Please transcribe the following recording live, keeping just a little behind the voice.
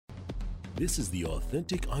This is the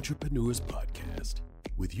Authentic Entrepreneurs Podcast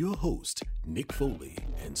with your host, Nick Foley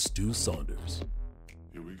and Stu Saunders.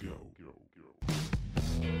 Here we go.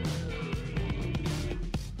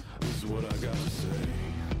 This is what I got to say.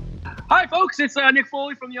 Hi, folks. It's Nick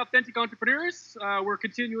Foley from the Authentic Entrepreneurs. We're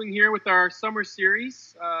continuing here with our summer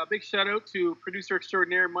series. Big shout out to producer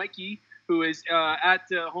extraordinaire Mikey, who is at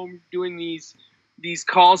home doing these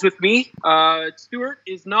calls with me. Stuart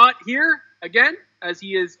is not here again, as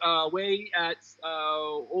he is away at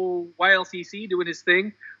YLCC doing his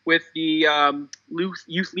thing with the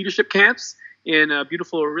youth leadership camps in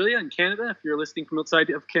beautiful Orillia in Canada. If you're listening from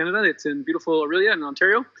outside of Canada, it's in beautiful Orillia in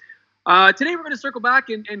Ontario. Today we're going to circle back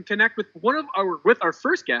and connect with our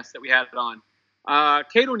first guest that we had on,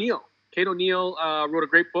 Kate O'Neill. Kate O'Neill wrote a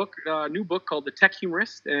great book, new book called The Tech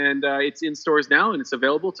Humorist, and it's in stores now and it's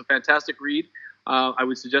available. It's a fantastic read. I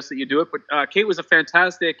would suggest that you do it. But Kate was a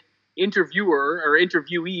fantastic interviewer or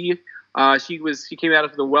interviewee. She came out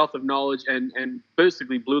of the wealth of knowledge and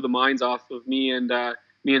basically blew the minds off of me and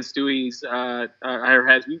Stewie's her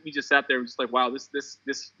heads. We just sat there and just like, wow,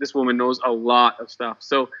 this woman knows a lot of stuff.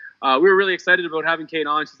 So we were really excited about having Kate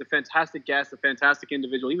on. She's a fantastic guest, a fantastic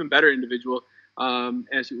individual, even better individual. And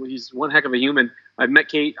she's one heck of a human. I've met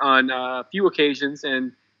Kate on a few occasions,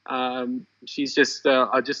 and she's just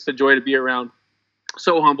a joy to be around.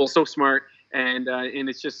 So humble, so smart, and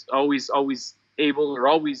it's just always able or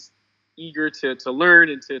always eager to learn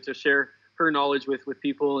and to share her knowledge with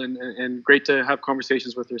people, and great to have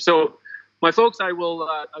conversations with her. So, my folks, I will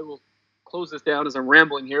close this down as I'm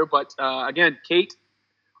rambling here. But again, Kate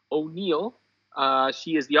O'Neill,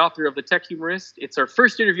 she is the author of The Tech Humorist. It's our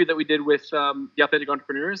first interview that we did with the Authentic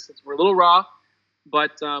Entrepreneurs. We're a little raw,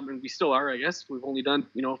 but and we still are, I guess. We've only done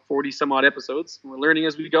 40 some odd episodes. We're learning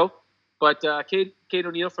as we go. But Kate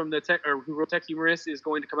O'Neill from who wrote Tech Humorist is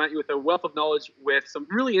going to come at you with a wealth of knowledge with some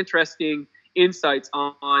really interesting insights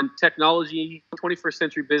on technology, 21st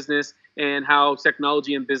century business, and how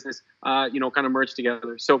technology and business, kind of merge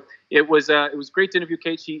together. So it was great to interview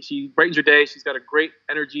Kate. She brightens your day. She's got a great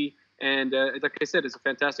energy, and like I said, is a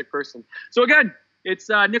fantastic person. So again, it's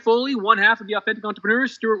Nick Foley, one half of the Authentic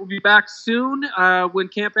Entrepreneurs. Stuart will be back soon when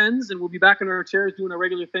camp ends, and we'll be back in our chairs doing our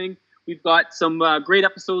regular thing. We've got some great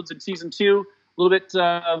episodes in season 2, a little bit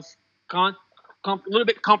of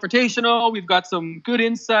confrontational. We've got some good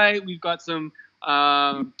insight. We've got some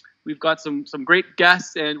great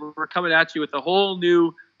guests, and we're coming at you with a whole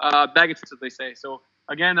new bag of tricks, as they say. So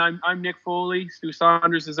again, I'm Nick Foley. Stu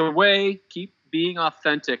Saunders is away. Keep being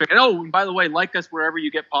authentic. And by the way, like us wherever you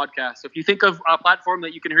get podcasts. So if you think of a platform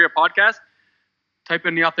that you can hear a podcast, type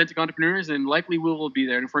in the Authentic Entrepreneurs, and likely we will be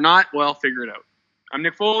there. And if we're not, well, figure it out. I'm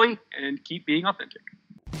Nick Foley, and keep being authentic.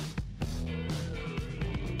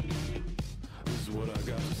 This is what I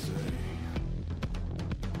got to say.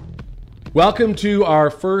 Welcome to our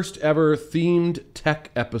first ever themed tech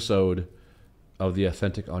episode of the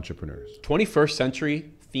Authentic Entrepreneurs. 21st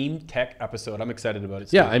century themed tech episode. I'm excited about it,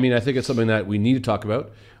 Steve. Yeah, I mean, I think it's something that we need to talk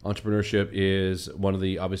about. Entrepreneurship is one of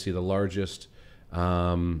the, obviously, the largest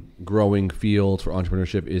growing fields for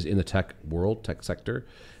entrepreneurship is in the tech world, tech sector.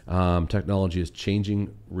 Technology is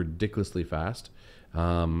changing ridiculously fast.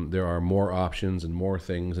 There are more options and more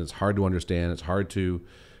things, and it's hard to understand. It's hard to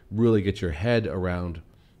really get your head around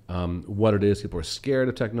what it is. People are scared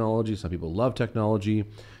of technology. Some people love technology.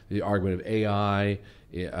 The argument of AI,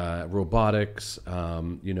 robotics,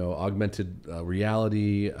 augmented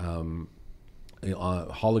reality,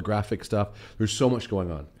 holographic stuff. There's so much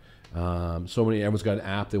going on. Everyone's got an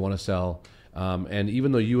app they want to sell. And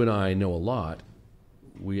even though you and I know a lot,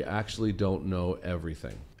 we actually don't know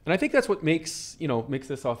everything. And I think that's what makes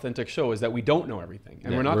this authentic show, is that we don't know everything.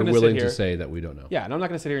 And we're not we're going to sit willing here to say that we don't know. Yeah, and I'm not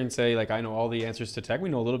going to sit here and say, like, I know all the answers to tech. We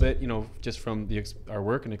know a little bit, just from our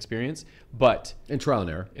work and experience. But And trial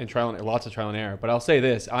and error. Lots of trial and error. But I'll say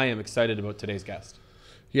this, I am excited about today's guest.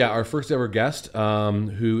 Yeah, our first ever guest,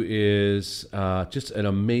 who is just an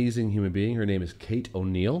amazing human being. Her name is Kate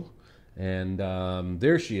O'Neill. And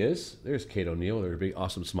there she is. There's Kate O'Neill with her big,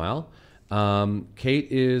 awesome smile. Kate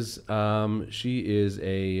is, she's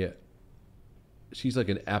like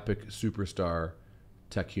an epic superstar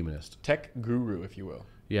tech humanist. Tech guru, if you will.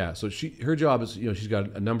 Yeah, so her job is, she's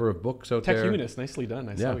got a number of books out there. Tech humanist, nicely done.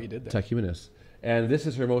 I saw what you did there. Tech humanist. And this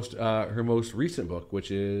is her most recent book, which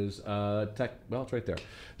is Tech, well, it's right there,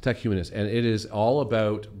 Tech Humanist. And it is all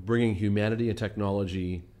about bringing humanity and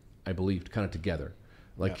technology, I believe, kind of together.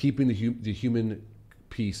 Like keeping the human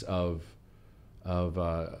piece of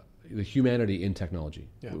the humanity in technology.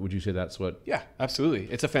 Yeah. Would you say that's what? Yeah, absolutely.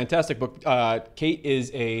 It's a fantastic book. Kate is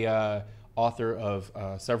a author of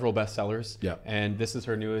several bestsellers. Yeah. And this is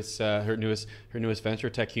her newest venture,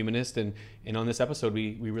 Tech Humanist. And on this episode,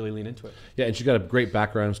 we really lean into it. Yeah, and she's got a great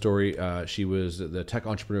background story. She was the Tech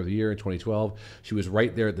Entrepreneur of the Year in 2012. She was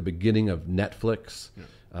right there at the beginning of Netflix.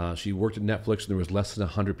 Yeah. She worked at Netflix, and there was less than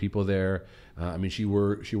 100 people there. I mean, she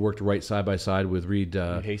worked right side by side with Reed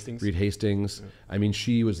Hastings. Yeah. I mean,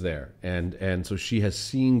 she was there, and so she has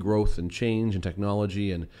seen growth and change and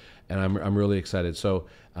technology, and I'm really excited. So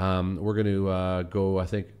we're going to go. I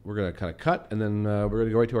think we're going to kind of cut, and then we're going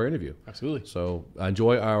to go right to our interview. Absolutely. So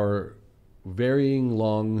enjoy our varying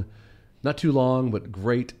long, not too long, but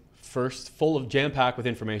great. First, full of jam-packed with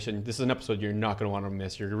information. This is an episode you're not going to want to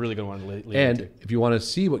miss. You're really going to want to lean into. And if you want to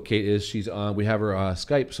see what Kate is, she's on. We have her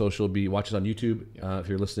Skype, so she'll be watching on YouTube. If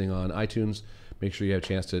you're listening on iTunes, make sure you have a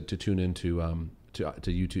chance to tune in to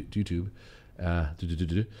YouTube.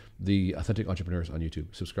 The Authentic Entrepreneurs on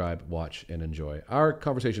YouTube. Subscribe, watch, and enjoy our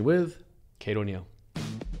conversation with Kate O'Neill.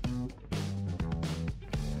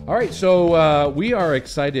 All right, so we are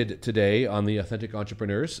excited today on the Authentic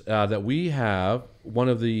Entrepreneurs that we have one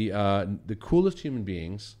of the coolest human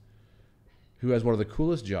beings who has one of the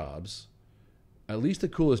coolest jobs, at least the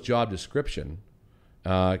coolest job description,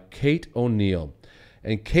 Kate O'Neill.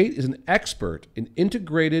 And Kate is an expert in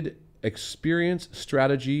integrated experience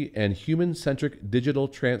strategy and human-centric digital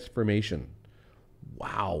transformation.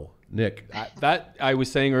 Wow. Nick. That I was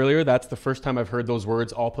saying earlier, that's the first time I've heard those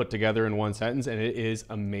words all put together in one sentence, and it is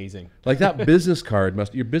amazing. Like that your business card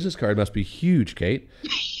must be huge, Kate.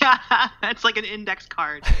 Yeah, it's like an index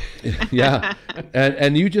card. Yeah,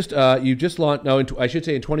 and you just launched. No, I should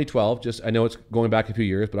say in 2012. I know it's going back a few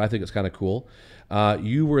years, but I think it's kind of cool.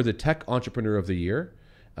 You were the Tech Entrepreneur of the Year,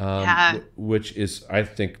 which is, I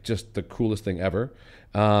think, just the coolest thing ever.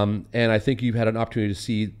 And I think you've had an opportunity to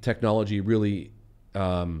see technology really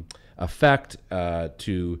affect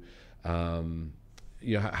to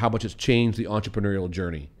how much it's changed the entrepreneurial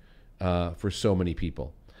journey for so many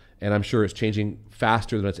people, and I'm sure it's changing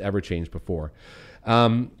faster than it's ever changed before. I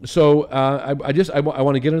want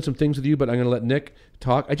to get into some things with you, but I'm going to let Nick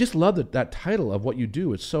talk. I just love that title of what you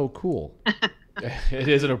do. It's so cool. It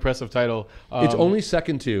is an impressive title. It's only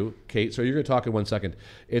second to Kate. So you're going to talk in 1 second.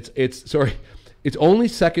 It's only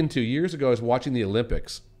second to years ago. I was watching the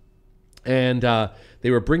Olympics. And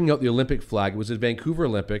they were bringing out the Olympic flag. It was at Vancouver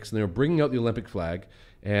Olympics, and they were bringing out the Olympic flag.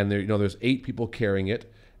 And there's 8 people carrying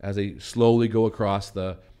it as they slowly go across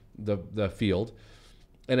the field.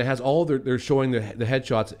 And it has they're showing the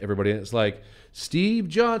headshots of everybody. And it's like Steve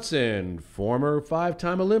Johnson, former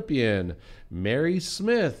 5-time Olympian, Mary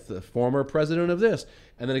Smith, former president of this.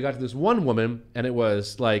 And then it got to this one woman, and it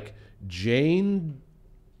was like Jane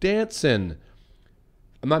Danson.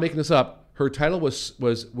 I'm not making this up. Her title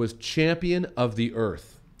was Champion of the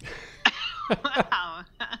Earth. Wow.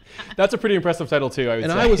 That's a pretty impressive title too, I would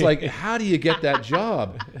say. And I was like, how do you get that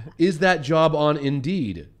job? Is that job on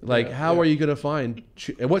Indeed? How are you going to find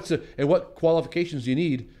and what qualifications do you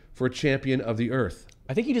need for Champion of the Earth?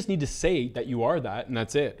 I think you just need to say that you are that, and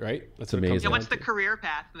that's it, right? That's amazing. Yeah, what's the career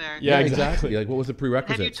path there? Yeah, exactly. Like, what was the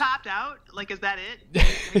prerequisite? Have you topped out? Like, is that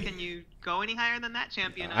it? Can you go any higher than that,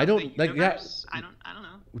 Champion of the Universe? I don't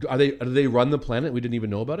know. Do they run the planet? We didn't even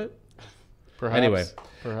know about it. Perhaps. Anyway,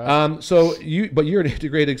 you're an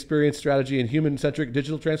integrated experience strategy and human-centric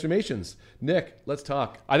digital transformations. Nick, let's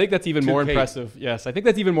talk. I think that's even more Kate. impressive. Yes, I think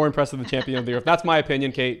that's even more impressive than Champion of the Earth. That's my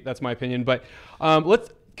opinion, Kate. That's my opinion. But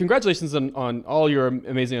congratulations on all your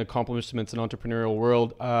amazing accomplishments in the entrepreneurial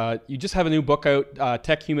world. You just have a new book out,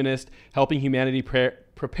 Tech Humanist, Helping Humanity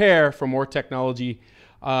Prepare for More Technology.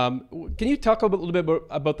 Can you talk a little bit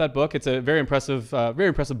about that book? It's a very impressive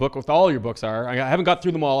book. With all your books are. I haven't got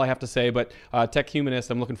through them all, I have to say, but Tech Humanist,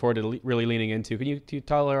 I'm looking forward to really leaning into. Can you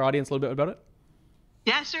tell our audience a little bit about it?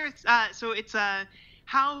 Yeah, sure. So it's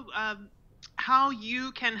how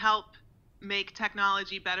you can help make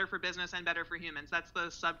technology better for business and better for humans. That's the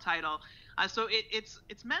subtitle. So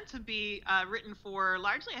it's meant to be written for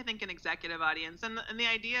largely, I think, an executive audience. And the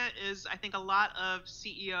idea is, I think a lot of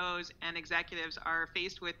CEOs and executives are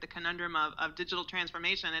faced with the conundrum of digital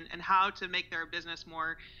transformation and how to make their business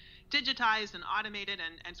more digitized and automated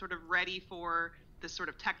and sort of ready for this sort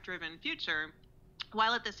of tech-driven future.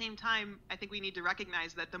 While at the same time, I think we need to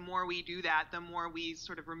recognize that the more we do that, the more we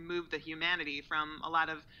sort of remove the humanity from a lot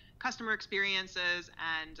of customer experiences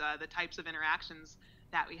and the types of interactions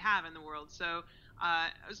that we have in the world. So I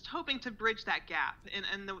was hoping to bridge that gap.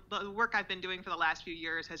 And the work I've been doing for the last few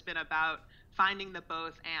years has been about finding the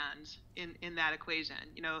both and in that equation.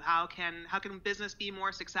 How can business be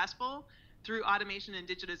more successful through automation and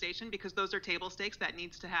digitization, because those are table stakes that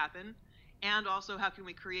needs to happen. And also, how can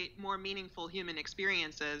we create more meaningful human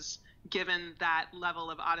experiences given that level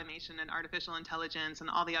of automation and artificial intelligence and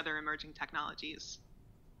all the other emerging technologies.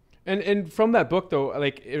 And from that book though,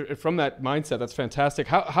 like from that mindset, that's fantastic.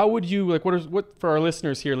 How would you, like, what for our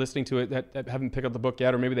listeners here listening to it that haven't picked up the book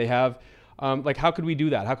yet, or maybe they have, like, how could we do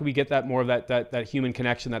that? How could we get that more of that human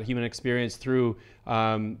connection, that human experience through,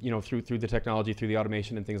 through the technology, through the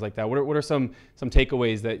automation and things like that? What are some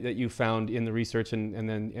takeaways that you found in the research and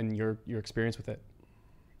then in your experience with it?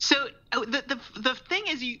 So the thing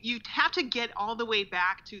is, you have to get all the way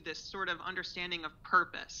back to this sort of understanding of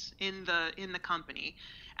purpose in the company,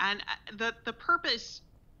 and the purpose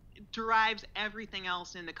drives everything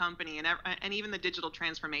else in the company and even the digital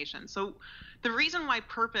transformation. So the reason why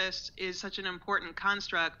purpose is such an important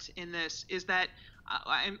construct in this is that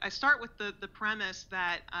I start with the premise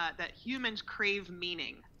that humans crave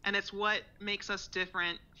meaning, and it's what makes us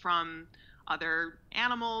different from other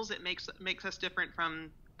animals. It makes us different from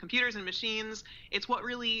computers and machines. It's what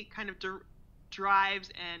really kind of drives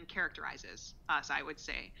and characterizes us, I would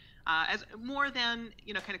say, as more than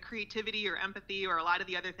kind of creativity or empathy or a lot of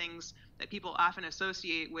the other things that people often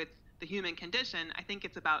associate with the human condition. I think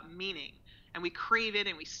it's about meaning, and we crave it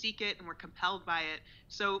and we seek it and we're compelled by it.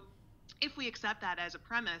 So if we accept that as a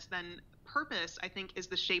premise, then purpose, I think, is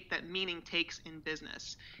the shape that meaning takes in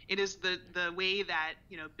business. It is the way that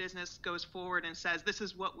business goes forward and says, this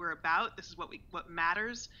is what we're about, this is what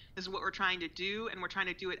matters, this is what we're trying to do, and we're trying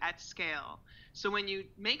to do it at scale. So when you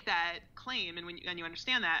make that claim and when you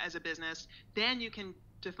understand that as a business, then you can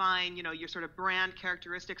define your sort of brand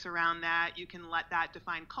characteristics around that. You can let that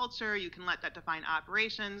define culture, you can let that define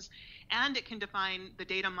operations, and it can define the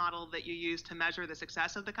data model that you use to measure the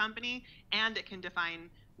success of the company, and it can define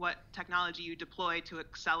what technology you deploy to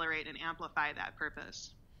accelerate and amplify that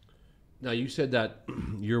purpose. Now, you said that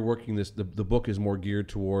you're working the book is more geared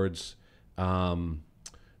towards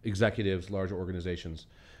executives, larger organizations.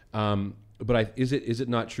 But is it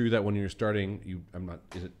not true that when you're starting,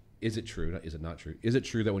 is it true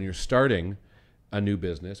that when you're starting a new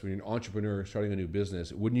business, when you're an entrepreneur starting a new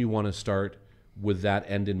business, wouldn't you want to start with that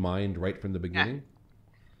end in mind right from the beginning?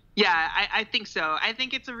 Yeah, I think so. I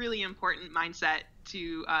think it's a really important mindset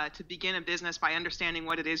to begin a business by understanding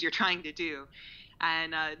what it is you're trying to do.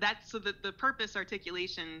 And that's so that the purpose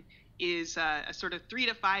articulation is a sort of 3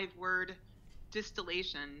 to 5 word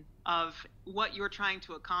distillation of what you're trying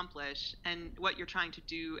to accomplish and what you're trying to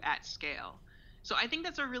do at scale. So I think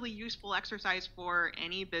that's a really useful exercise for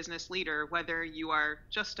any business leader, whether you are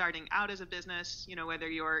just starting out as a business, whether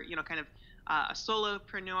you're, kind of a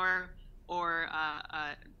solopreneur, or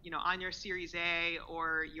on your Series A,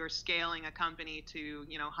 or you're scaling a company to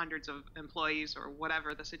hundreds of employees, or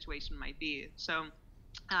whatever the situation might be. So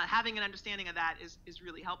having an understanding of that is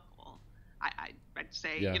really helpful. I'd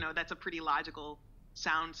say that's a pretty logical,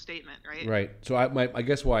 sound statement, right? Right. So I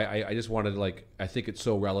guess why I just wanted I think it's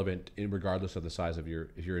so relevant regardless of the size of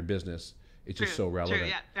if you're in business, it's just so relevant. True.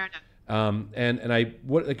 Yeah. Fair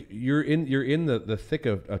enough. You're in the thick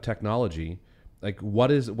of technology. What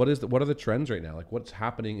are the trends right now? What's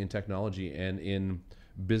happening in technology and in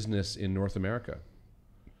business in North America?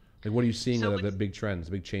 What are you seeing the big trends,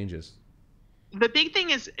 the big changes? The big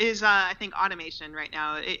thing is I think automation right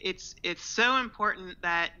now. It's so important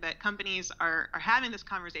that companies are having this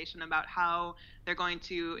conversation about how they're going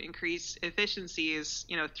to increase efficiencies,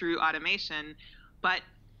 through automation. But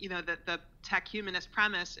the tech humanist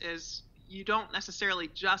premise is you don't necessarily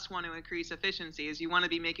just want to increase efficiencies. You want to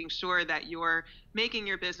be making sure that you're making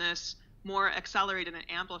your business more accelerated and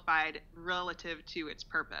amplified relative to its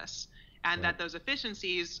purpose. And that those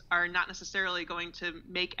efficiencies are not necessarily going to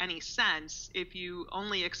make any sense if you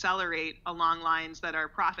only accelerate along lines that are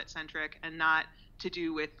profit-centric and not to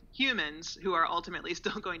do with humans who are ultimately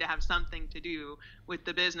still going to have something to do with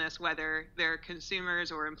the business, whether they're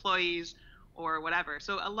consumers or employees or whatever.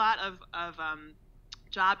 So a lot of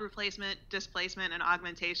job replacement, displacement, and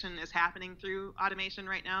augmentation is happening through automation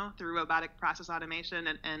right now, through robotic process automation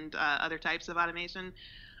and other types of automation.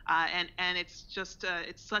 And it's just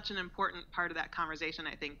it's such an important part of that conversation,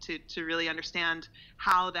 I think, to really understand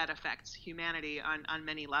how that affects humanity on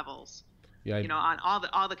many levels. Yeah, on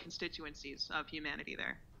all the constituencies of humanity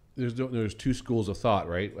there. There's two schools of thought,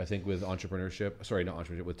 right? I think with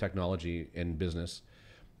with technology and business,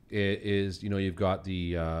 it is you've got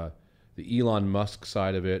the Elon Musk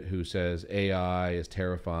side of it, who says AI is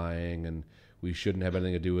terrifying and we shouldn't have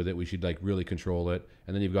anything to do with it. We should really control it.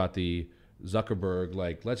 And then you've got the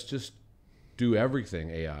Zuckerberg, let's just do everything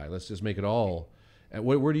AI. Let's just make it all. And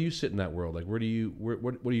where do you sit in that world? What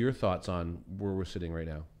are your thoughts on where we're sitting right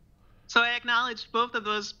now? So I acknowledge both of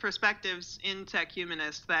those perspectives in Tech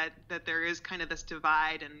Humanist, that there is kind of this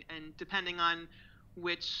divide, and depending on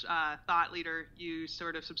which thought leader you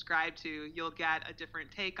sort of subscribe to, you'll get a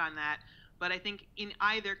different take on that. But I think in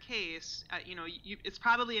either case, it's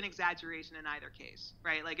probably an exaggeration in either case,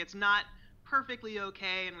 right? Like, it's not perfectly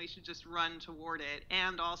okay and we should just run toward it,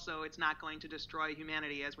 and also it's not going to destroy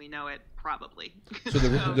humanity as we know it, probably. So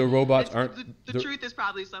the robots aren't... The truth is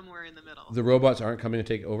probably somewhere in the middle. The robots aren't coming to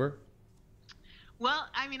take over? Well,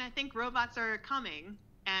 I mean, I think robots are coming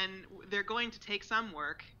and they're going to take some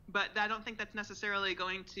work, but I don't think that's necessarily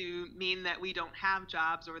going to mean that we don't have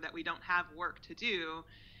jobs or that we don't have work to do.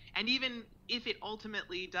 And even if it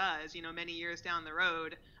ultimately does, many years down the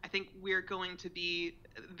road, I think we're going to be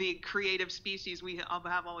the creative species we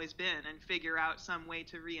have always been and figure out some way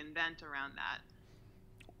to reinvent around that.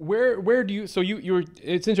 Where do you, so you're,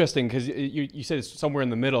 it's interesting because you said it's somewhere in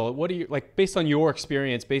the middle. What do you, like, based on your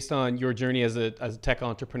experience, based on your journey as a tech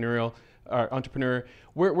entrepreneur,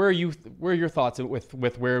 where are your thoughts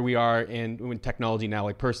with where we are in technology now,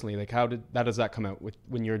 like personally, like how does that come out with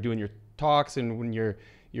when you're doing your talks and when you're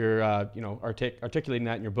articulating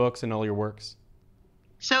that in your books and all your works?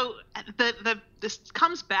 So this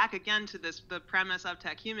comes back again to the premise of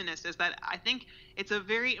Tech Humanist, is that I think it's a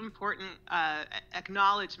very important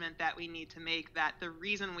acknowledgement that we need to make, that the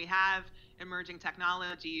reason we have emerging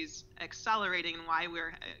technologies accelerating and why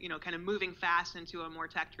we're kind of moving fast into a more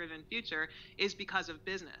tech-driven future is because of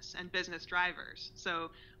business and business drivers.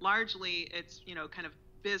 So largely it's kind of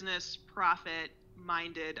business profit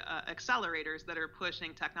minded accelerators that are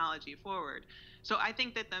pushing technology forward. So I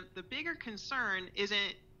think that the bigger concern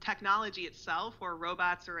isn't technology itself or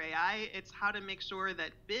robots or AI, it's how to make sure that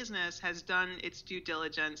business has done its due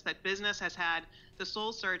diligence, that business has had the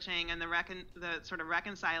soul searching and the sort of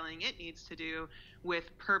reconciling it needs to do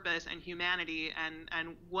with purpose and humanity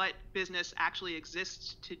and what business actually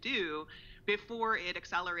exists to do before it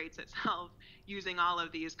accelerates itself using all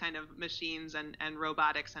of these kind of machines and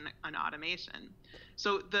robotics and automation.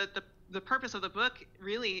 So the purpose of the book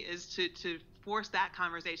really is to force that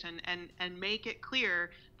conversation and make it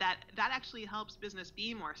clear that actually helps business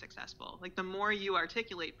be more successful. Like, the more you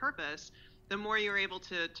articulate purpose, the more you're able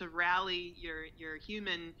to rally your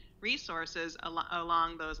human resources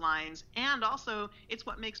along those lines. And also, it's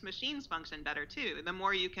what makes machines function better too. The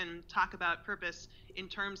more you can talk about purpose in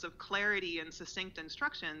terms of clarity and succinct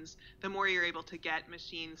instructions, the more you're able to get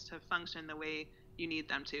machines to function the way you need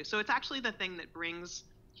them to. So it's actually the thing that brings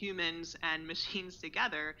humans and machines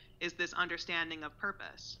together, is this understanding of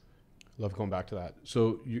purpose. Love going back to that.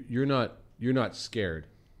 So you're not scared.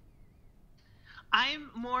 I'm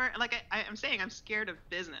more like I'm saying, I'm scared of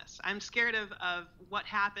business. I'm scared of what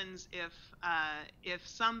happens if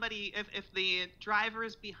the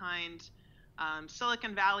drivers behind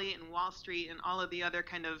Silicon Valley and Wall Street and all of the other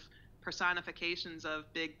kind of personifications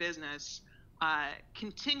of big business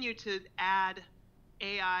continue to add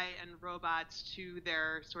AI and robots to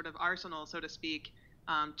their sort of arsenal, so to speak,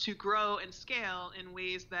 to grow and scale in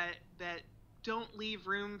ways that don't leave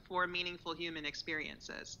room for meaningful human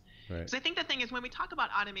experiences. Right. So I think the thing is, when we talk about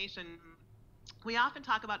automation, we often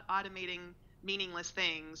talk about automating meaningless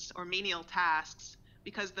things or menial tasks,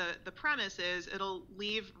 because the premise is it'll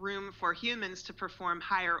leave room for humans to perform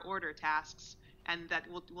higher order tasks, and that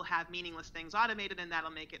we'll have meaningless things automated, and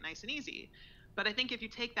that'll make it nice and easy. But I think if you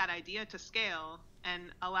take that idea to scale and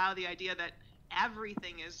allow the idea that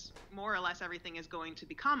more or less everything is going to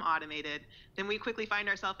become automated, then we quickly find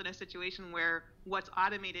ourselves in a situation where what's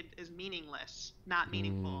automated is meaningless, not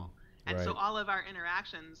meaningful. And right. So all of our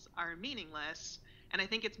interactions are meaningless. And I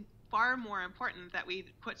think it's far more important that we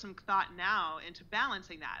put some thought now into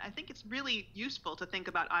balancing that. I think it's really useful to think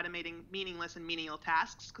about automating meaningless and menial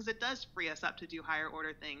tasks, because it does free us up to do higher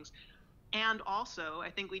order things. And also, I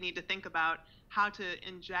think we need to think about how to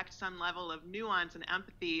inject some level of nuance and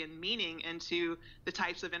empathy and meaning into the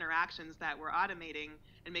types of interactions that we're automating,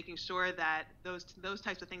 and making sure that those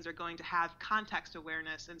types of things are going to have context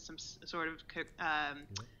awareness and some sort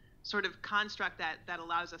of construct that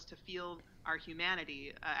allows us to feel our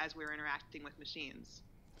humanity as we're interacting with machines.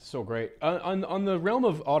 So great. On the realm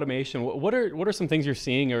of automation, what are some things you're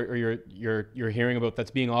seeing or you're hearing about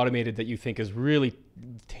that's being automated that you think is really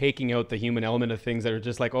taking out the human element of things, that are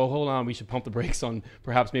just like, oh, hold on, we should pump the brakes on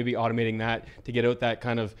perhaps maybe automating that to get out that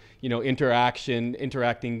kind of interacting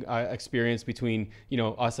experience between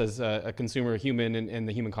us as a consumer human and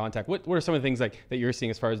the human contact? What are some of the things that you're seeing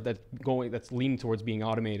as far as that's leaning towards being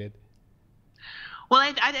automated? Well,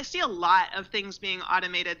 I see a lot of things being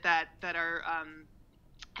automated that are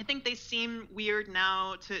I think they seem weird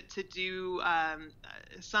now to do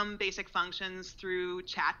some basic functions through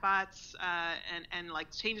chatbots and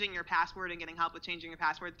like changing your password and getting help with changing your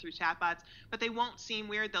password through chatbots. But they won't seem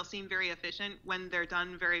weird. They'll seem very efficient when they're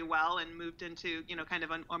done very well and moved into, you know, kind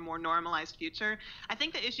of a more normalized future. I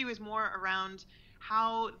think the issue is more around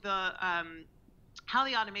how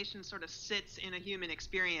the automation sort of sits in a human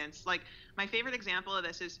experience. Like my favorite example of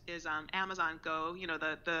this is Amazon Go, you know,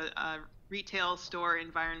 the retail store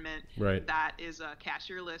environment Right. that is a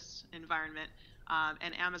cashierless environment.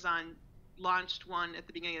 And Amazon launched one at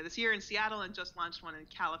the beginning of this year in Seattle and just launched one in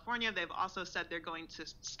California. They've also said they're going to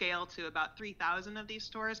scale to about 3,000 of these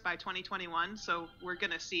stores by 2021. So we're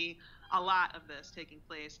going to see a lot of this taking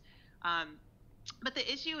place. But the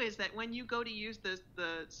issue is that when you go to use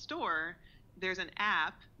the store, there's an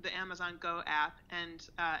app, the Amazon Go app, and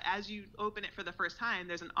as you open it for the first time,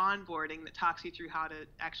 there's an onboarding that talks you through how to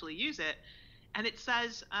actually use it. And it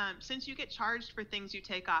says, since you get charged for things you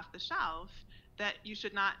take off the shelf, that you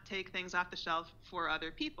should not take things off the shelf for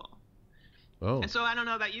other people. Oh. And so I don't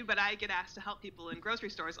know about you, but I get asked to help people in grocery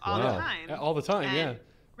stores all Wow. the time. All the time, And- yeah.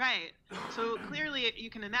 Right. So clearly you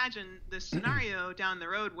can imagine this scenario down the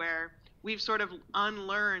road where we've sort of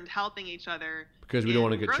unlearned helping each other Because we don't in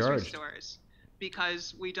want to get grocery charged. stores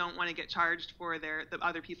because we don't want to get charged for the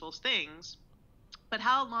other people's things. But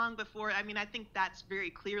how long before, I mean, I think that's very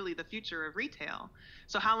clearly the future of retail.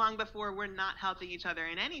 So how long before we're not helping each other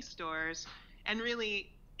in any stores? And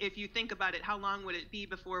really, if you think about it, how long would it be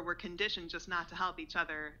before we're conditioned just not to help each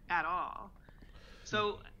other at all?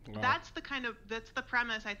 So that's the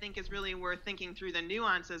premise I think is really worth thinking through the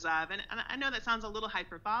nuances of. And I know that sounds a little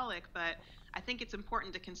hyperbolic, but I think it's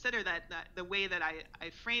important to consider that the way that I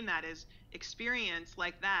frame that is experience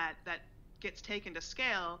like that gets taken to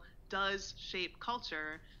scale does shape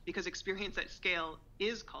culture, because experience at scale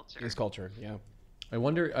is culture. It's culture, yeah. I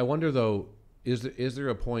wonder though, is there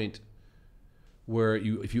a point where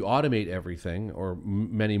if you automate everything or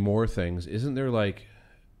many more things, isn't there like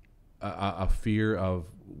a fear of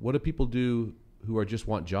what do people do who just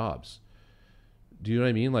want jobs? Do you know what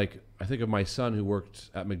I mean? Like I think of my son who worked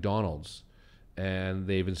at McDonald's, and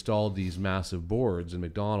they've installed these massive boards in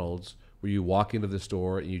McDonald's where you walk into the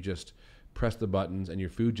store and you just press the buttons and your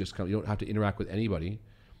food just comes. You don't have to interact with anybody.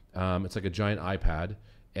 It's like a giant iPad,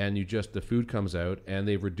 and the food comes out, and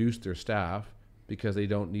they've reduced their staff because they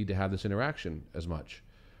don't need to have this interaction as much.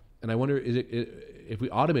 And I wonder, if we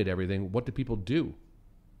automate everything, what do people do?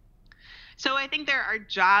 So I think there are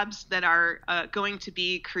jobs that are going to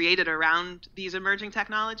be created around these emerging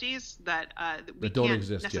technologies that we don't can't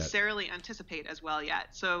exist yet. necessarily anticipate as well yet.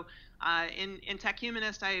 So in Tech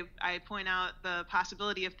Humanist, I point out the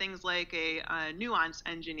possibility of things like a nuance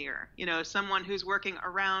engineer, you know, someone who's working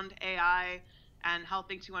around AI and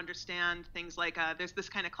helping to understand things like there's this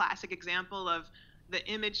kind of classic example of the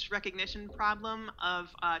image recognition problem of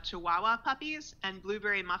Chihuahua puppies and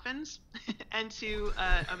blueberry muffins, and to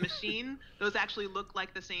a machine, those actually look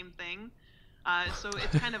like the same thing. So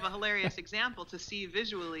it's kind of a hilarious example to see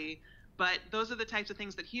visually, but those are the types of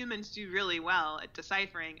things that humans do really well at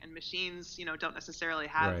deciphering, and machines, you know, don't necessarily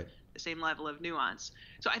have Right. the same level of nuance.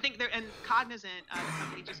 So I think and Cognizant, the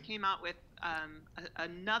company, just came out with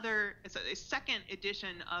it's a second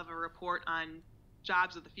edition of a report on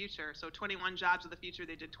jobs of the future. So 21 jobs of the future.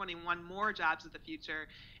 They did 21 more jobs of the future,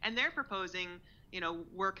 and they're proposing, you know,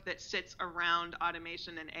 work that sits around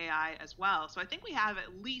automation and AI as well. So I think we have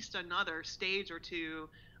at least another stage or two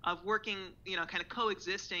of working, you know, kind of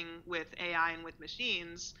coexisting with AI and with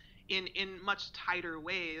machines in much tighter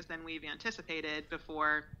ways than we've anticipated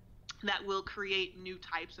before, that will create new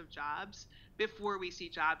types of jobs before we see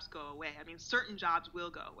jobs go away. I mean, certain jobs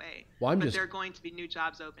will go away, Well, but there are going to be new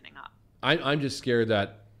jobs opening up. I'm just scared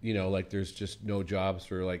that, you know, like there's just no jobs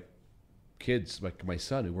for like kids, like my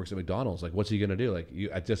son who works at McDonald's. Like, what's he gonna do? Like,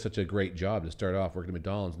 it's just such a great job to start off working at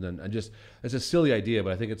McDonald's, and then it's a silly idea,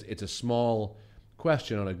 but I think it's a small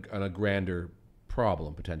question on a grander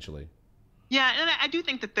problem potentially. Yeah, and I do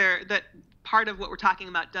think that part of what we're talking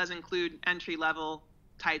about does include entry level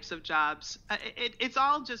types of jobs. It's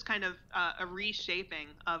all just kind of a reshaping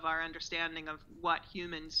of our understanding of what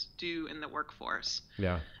humans do in the workforce.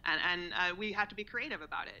 Yeah. And we have to be creative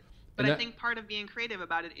about it. But I think part of being creative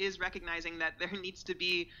about it is recognizing that there needs to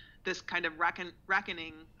be this kind of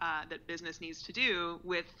reckoning that business needs to do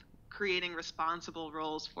with creating responsible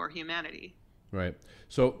roles for humanity. Right.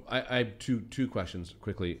 So I have two questions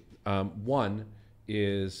quickly. One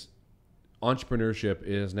is entrepreneurship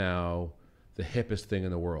is now the hippest thing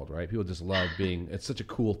in the world, right? People just love it's such a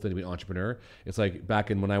cool thing to be an entrepreneur. It's like back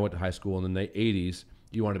when I went to high school in the 80s,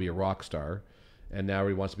 you wanted to be a rock star, and now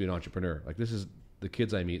everybody wants to be an entrepreneur. Like this is the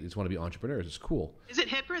kids I meet, they just want to be entrepreneurs. It's cool. Is it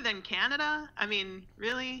hipper than Canada? I mean,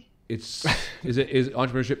 really? Is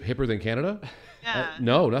entrepreneurship hipper than Canada? Yeah.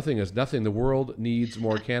 No, nothing is nothing. The world needs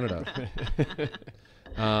more Canada.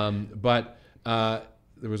 But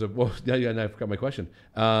there was a I forgot my question.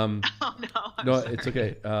 Oh no. No, it's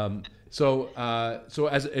okay. So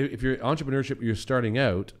as if you're entrepreneurship, you're starting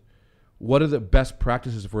out. What are the best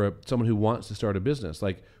practices for someone who wants to start a business?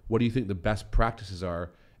 Like, what do you think the best practices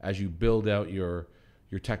are as you build out your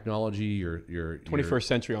technology, your 21st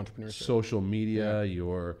century entrepreneurship, social media,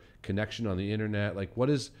 your connection on the internet? Like,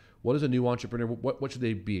 what is a new entrepreneur? What should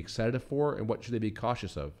they be excited for, and what should they be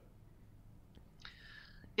cautious of?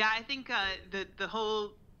 Yeah, I think the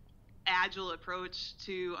whole agile approach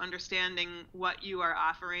to understanding what you are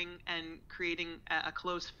offering and creating a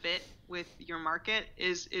close fit with your market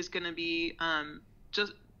is going to be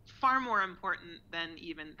just far more important than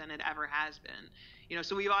it ever has been.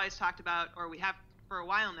 So we've always talked about, or we have for a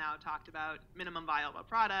while now talked about, minimum viable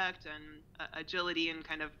product and agility and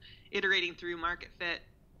kind of iterating through market fit.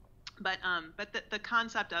 But the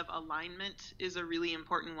concept of alignment is a really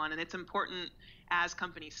important one, and it's important as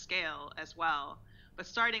companies scale as well. But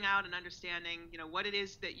starting out and understanding, what it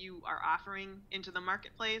is that you are offering into the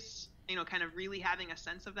marketplace, kind of really having a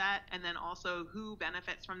sense of that, and then also who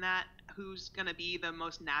benefits from that, who's going to be the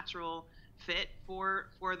most natural fit for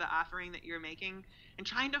the offering that you're making, and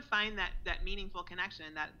trying to find that meaningful connection,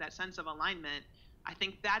 that sense of alignment. I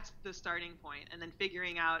think that's the starting point, and then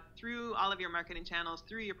figuring out through all of your marketing channels,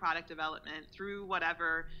 through your product development, through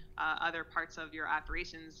whatever other parts of your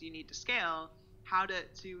operations you need to scale, how to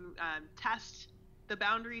test the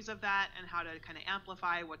boundaries of that and how to kind of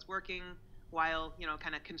amplify what's working while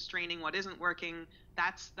kind of constraining what isn't working.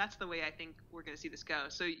 That's the way I think we're going to see this go.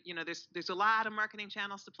 So there's a lot of marketing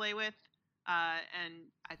channels to play with, and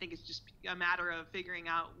I think it's just a matter of figuring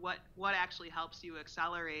out what actually helps you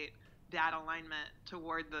accelerate that alignment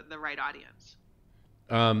toward the right audience.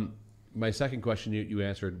 My second question you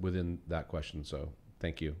answered within that question, so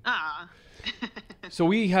thank you. So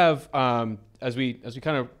we have, as we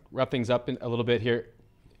kind of wrap things up a little bit here,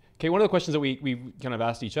 okay, one of the questions that we kind of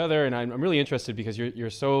asked each other, and I'm really interested because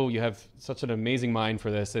you have such an amazing mind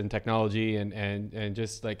for this and technology and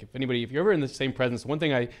just like, if you're ever in the same presence, one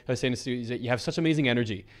thing I was saying to Stu is that you have such amazing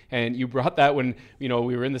energy, and you brought that when we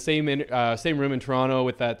were in the same room in Toronto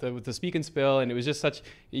with the Speak and Spill, and it was just such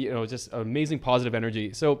just amazing positive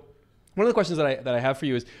energy. So one of the questions that I have for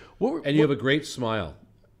you is, you have a great smile.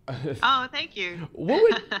 Oh, thank you.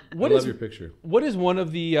 I love your picture. What is one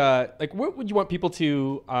of the what would you want people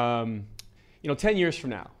to 10 years from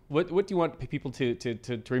now? What do you want people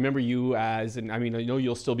to remember you as? And I mean, I know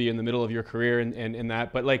you'll still be in the middle of your career and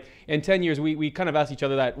that, but like in 10 years, we kind of asked each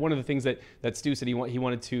other that. One of the things that Stu said he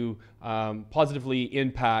wanted to positively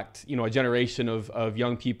impact, a generation of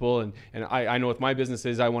young people. And I know with my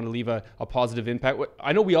businesses, I want to leave a positive impact.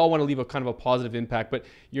 I know we all want to leave a kind of a positive impact, but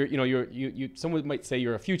someone might say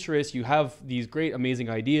you're a futurist, you have these great, amazing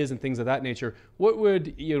ideas and things of that nature. What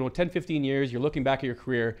would, 10, 15 years, you're looking back at your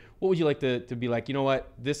career, what would you like to be like,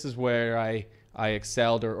 this is where I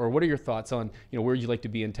excelled, or what are your thoughts on, where would you like to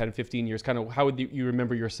be in 10, 15 years? Kind of how would you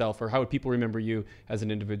remember yourself, or how would people remember you as an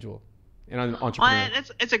individual and an entrepreneur? Well,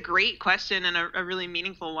 it's a great question and a really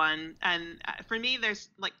meaningful one. And for me, there's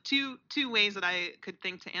like two ways that I could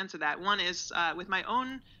think to answer that. One is with my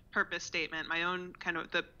own purpose statement, my own kind of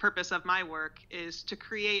the purpose of my work is to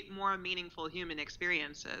create more meaningful human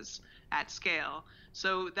experiences at scale.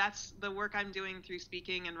 So that's the work I'm doing through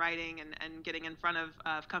speaking and writing and getting in front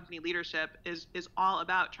of company leadership is all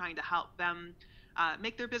about trying to help them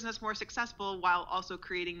make their business more successful while also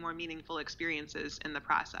creating more meaningful experiences in the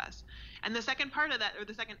process. And the second part of that, or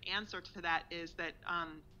the second answer to that, is that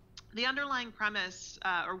the underlying premise,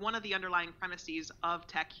 or one of the underlying premises of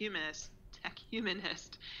Tech Humanist,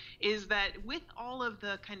 is that with all of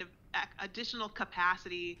the kind of additional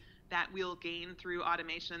capacity that we'll gain through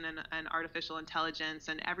automation and artificial intelligence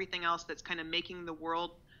and everything else that's kind of making the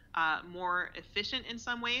world more efficient in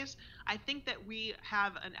some ways, I think that we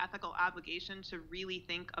have an ethical obligation to really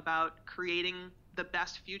think about creating the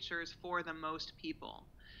best futures for the most people.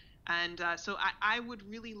 And so I would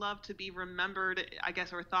really love to be remembered, I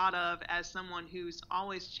guess, or thought of as someone who's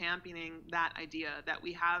always championing that idea that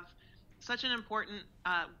we have such an important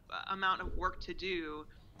amount of work to do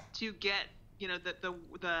to get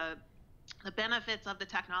the benefits of the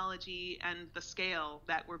technology and the scale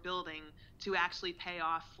that we're building to actually pay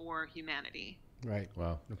off for humanity. Right.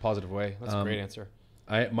 Wow. In a positive way. That's a great answer.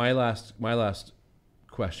 My last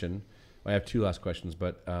question. I have two last questions,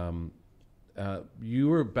 but you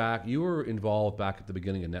were involved back at the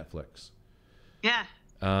beginning of Netflix. Yeah.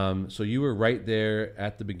 So you were right there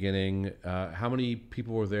at the beginning. How many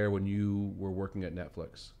people were there when you were working at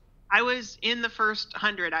Netflix? I was in the first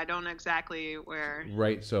 100. I don't know exactly where.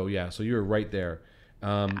 Right. So so you were right there.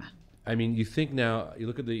 I mean, you think now, you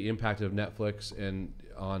look at the impact of Netflix and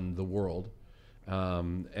on the world,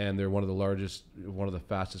 and they're one of the largest, one of the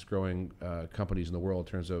fastest growing companies in the world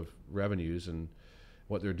in terms of revenues and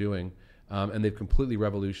what they're doing, and they've completely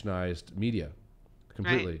revolutionized media,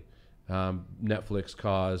 completely. Right. Netflix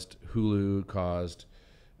caused Hulu, caused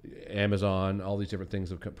Amazon, all these different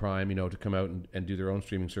things of Prime, to come out and do their own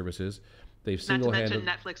streaming services. They've single-handed. Not to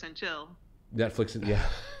mention Netflix and chill. Netflix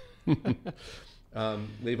and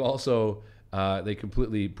they've also they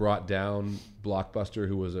completely brought down Blockbuster,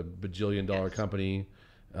 who was a bajillion-dollar company,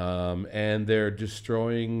 and they're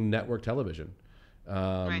destroying network television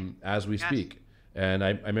as we speak. And I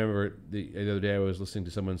remember the other day I was listening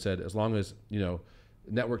to someone said, as long as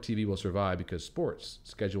network TV will survive because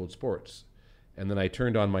scheduled sports. And then I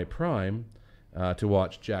turned on my Prime to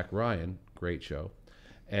watch Jack Ryan, great show,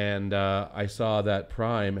 and I saw that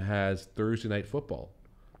Prime has Thursday Night Football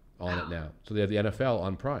on it now. So they have the NFL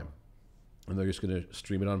on Prime, and they're just going to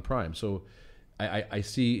stream it on Prime. So I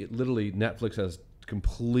see literally Netflix has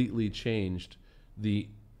completely changed the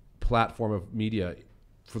platform of media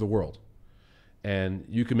for the world. And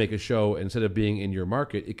you can make a show, instead of being in your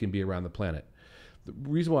market, it can be around the planet. The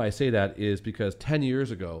reason why I say that is because 10 years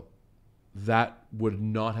ago, that would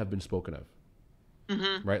not have been spoken of.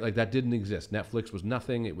 Mm-hmm. Right? Like that didn't exist. Netflix was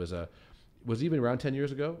nothing. It was was it even around 10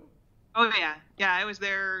 years ago? Oh yeah. Yeah, I was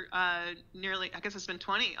there nearly, I guess it's been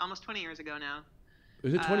almost 20 years ago now.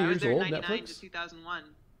 Is it 20 years old, Netflix? 99 to 2001.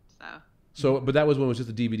 But that was when it was just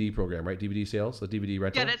a DVD program, right? DVD sales, the DVD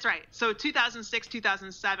rental? Yeah, that's right. So 2006,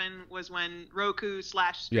 2007 was when Roku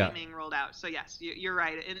 / streaming rolled out. So yes, you're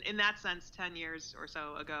right. In that sense, 10 years or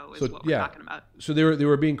so ago is what we're talking about. So they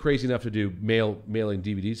were being crazy enough to do mailing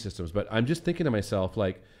DVD systems. But I'm just thinking to myself,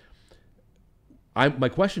 like, my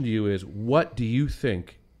question to you is, what do you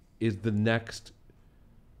think is the next,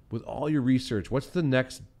 with all your research, what's the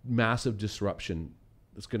next massive disruption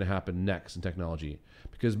that's going to happen next in technology?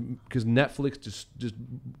 Because Netflix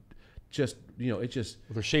just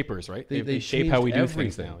they're shapers, right? They shape how we do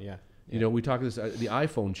everything. Things now. Yeah. We talk this. The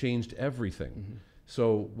iPhone changed everything. Mm-hmm.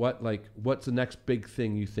 So what's the next big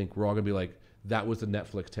thing you think we're all gonna be like? That was the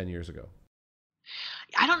Netflix 10 years ago.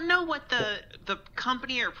 I don't know what the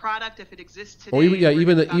company or product, if it exists today. Or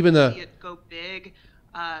even the see it go big.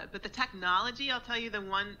 But the technology, I'll tell you, the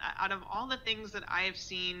one out of all the things that I have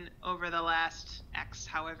seen over the last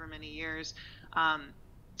however many years,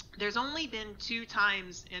 there's only been 2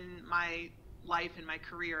 times in my life, in my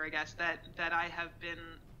career, I guess, that I have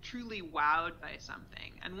been truly wowed by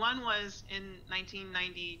something. And one was in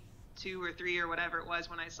 1992 or 3 or whatever it was,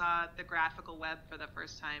 when I saw the graphical web for the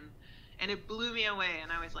first time. And it blew me away.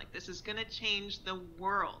 And I was like, this is going to change the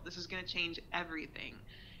world. This is going to change everything.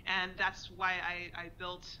 And that's why I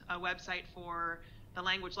built a website for the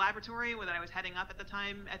language laboratory that I was heading up at the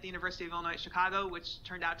time at the University of Illinois Chicago, which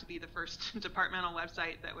turned out to be the first departmental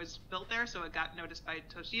website that was built there. So it got noticed by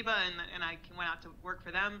Toshiba, and I went out to work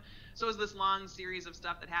for them. So it was this long series of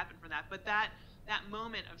stuff that happened for that. But that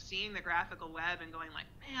moment of seeing the graphical web and going like,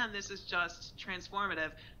 man, this is just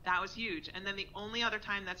transformative, that was huge. And then the only other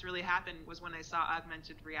time that's really happened was when I saw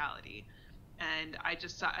augmented reality. And I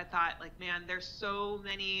thought, like, man, there's so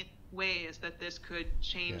many ways that this could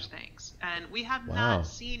change things. And we have not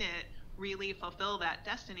seen it really fulfill that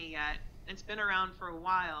destiny yet. It's been around for a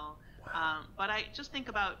while. But I just think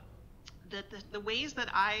about the ways that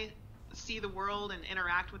I see the world and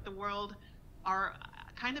interact with the world are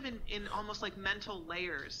kind of in almost like mental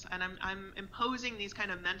layers, and I'm imposing these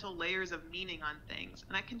kind of mental layers of meaning on things.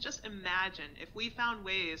 And I can just imagine if we found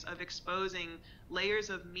ways of exposing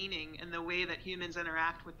layers of meaning in the way that humans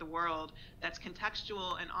interact with the world that's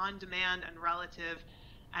contextual and on demand and relative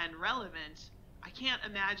and relevant, I can't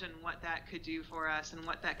imagine what that could do for us and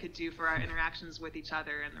what that could do for our interactions with each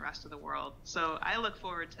other and the rest of the world. So I look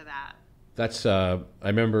forward to that. That's I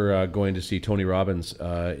remember going to see Tony Robbins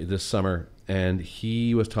this summer, and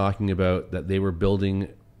he was talking about that they were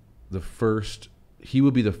building he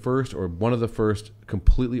would be the first or one of the first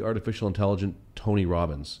completely artificial intelligent Tony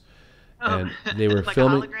Robbins. And they were like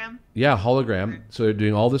filming a hologram? Yeah, hologram. Okay. So they're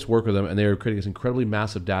doing all this work with him, and they were creating this incredibly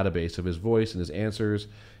massive database of his voice and his answers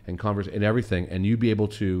and and everything. And you'd be able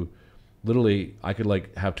to literally, I could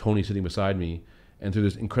like have Tony sitting beside me, and through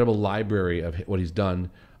this incredible library of what he's done,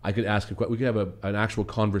 I could ask him. We could have an actual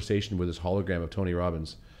conversation with this hologram of Tony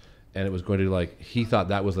Robbins, and it was going to he thought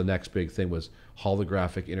that was the next big thing, was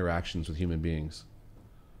holographic interactions with human beings.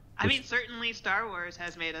 I mean, certainly Star Wars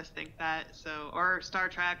has made us think that. So, or Star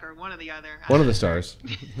Trek, or one or the other. One of the stars.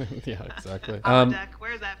 Yeah, exactly. Holodeck.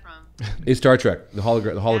 Where's that from? It's Star Trek, the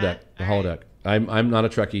holodeck, the Yeah? holodeck. I'm not a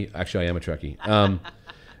Trekkie. Actually, I am a Trekkie.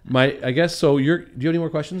 I guess so. Do you have any more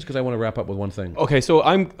questions? Because I want to wrap up with one thing. Okay, so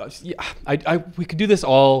we could do this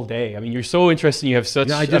all day. I mean, you're so interesting. You have such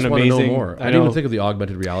Yeah, I just an want to amazing. know more. I didn't even think of the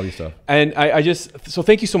augmented reality stuff. And so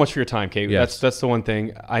thank you so much for your time, Kate. Yes. That's the one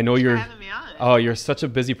thing. I know Thanks for you're. having me on. Oh, you're such a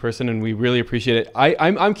busy person, and we really appreciate it.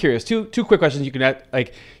 I'm curious. Two quick questions you can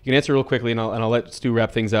answer real quickly, and I'll let Stu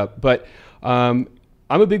wrap things up. But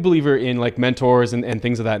I'm a big believer in like mentors and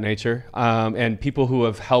things of that nature, and people who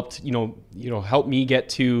have helped help me get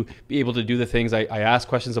to be able to do the things. I ask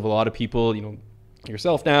questions of a lot of people,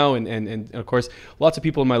 yourself now, and of course lots of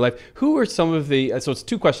people in my life. Who are some of the? So it's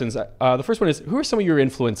two questions. The first one is, who are some of your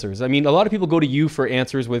influencers? I mean, a lot of people go to you for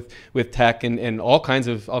answers with tech and all kinds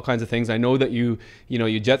of things. I know that you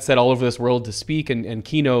jet set all over this world to speak and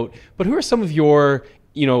keynote. But who are some of your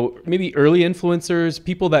maybe early influencers,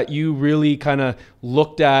 people that you really kind of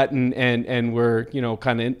looked at and were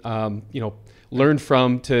kind of learned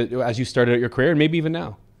from to as you started out your career, and maybe even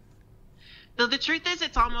now? So the truth is,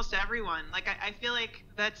 it's almost everyone. Like I feel like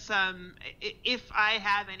that's if I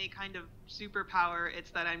have any kind of superpower,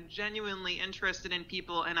 it's that I'm genuinely interested in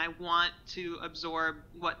people and I want to absorb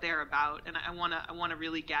what they're about, and I want to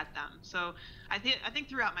really get them. So I think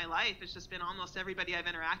throughout my life, it's just been almost everybody I've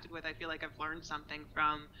interacted with. I feel like I've learned something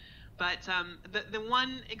from. But the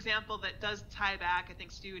one example that does tie back, I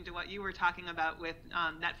think, Stu, into what you were talking about with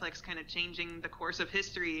Netflix kind of changing the course of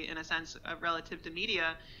history in a sense relative to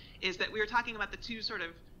media, is that we were talking about the two sort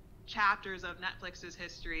of chapters of Netflix's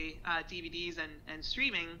history, DVDs and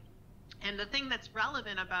streaming. And the thing that's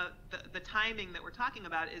relevant about the timing that we're talking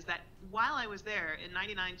about is that while I was there in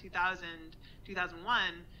 99, 2000, 2001,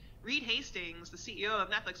 Reed Hastings, the CEO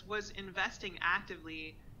of Netflix, was investing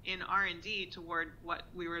actively in R&D toward what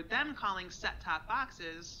we were then calling set-top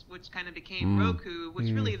boxes, which kind of became Roku,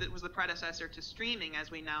 which really was the predecessor to streaming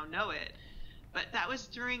as we now know it. But that was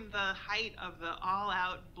during the height of the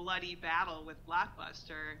all-out bloody battle with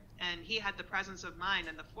Blockbuster, and he had the presence of mind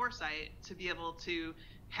and the foresight to be able to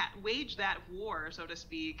wage that war, so to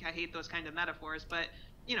speak. I hate those kind of metaphors, but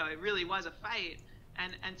it really was a fight,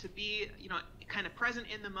 and to be kind of present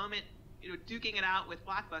in the moment, duking it out with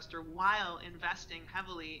Blockbuster while investing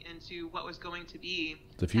heavily into what was going to be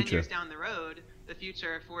The future. 10 years down the road, the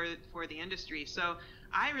future for the industry. So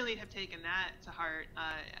I really have taken that to heart.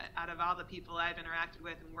 Out of all the people I've interacted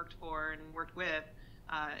with and worked for and worked with,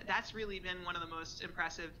 that's really been one of the most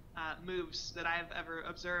impressive moves that I've ever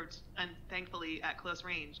observed, and thankfully at close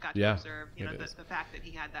range got to observe. The fact that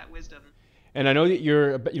he had that wisdom. And I know that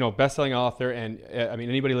you're best-selling author, and I mean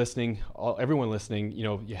anybody listening, everyone listening,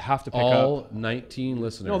 you have to pick all up 19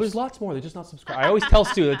 listeners. No, there's lots more. They're just not subscribed. I always tell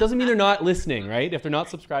Stu that doesn't mean they're not listening, right? If they're not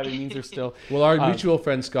subscribed, it means they're still. Well, our mutual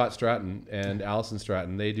friend Scott Stratton and Allison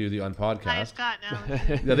Stratton, they do the on podcast. Hi, Scott.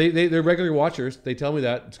 Yeah, they're regular watchers. They tell me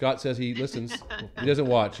that. Scott says he listens. He doesn't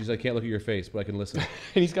watch. He's like, I can't look at your face, but I can listen.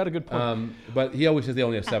 And he's got a good point. But he always says they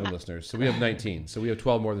only have 7 listeners, so we have 19. So we have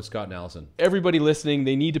 12 more than Scott and Allison. Everybody listening,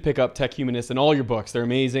 they need to pick up Tech Humanist and all your books. They're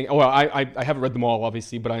amazing. Oh, well, I haven't read them all,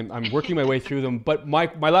 obviously, but I'm working my way through them. But my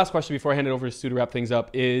last question before I hand it over to Stu to wrap things up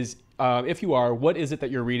is, if you are, what is it that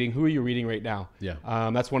you're reading? Who are you reading right now? Yeah.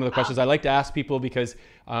 That's one of the questions I like to ask people because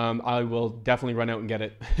I will definitely run out and get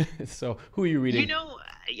it. So who are you reading?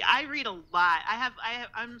 I read a lot.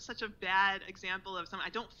 I'm such a bad example of I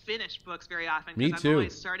don't finish books very often because I'm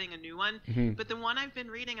always starting a new one. Mm-hmm. But the one I've been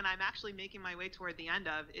reading and I'm actually making my way toward the end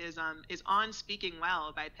of is On Speaking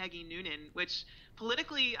Well by Peggy Noonan, which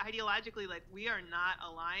politically, ideologically, we are not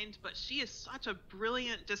aligned, but she is such a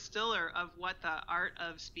brilliant distiller of what the art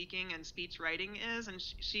of speaking and speech writing is. And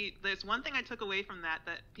there's one thing I took away from that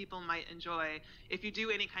people might enjoy if you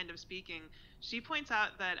do any kind of speaking. She points out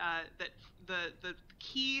that the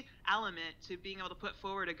key element to being able to put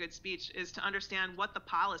forward a good speech is to understand what the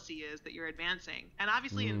policy is that you're advancing. And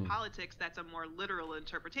obviously in politics, that's a more literal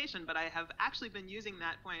interpretation, but I have actually been using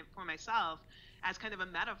that point for myself as kind of a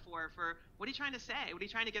metaphor for what are you trying to say? What are you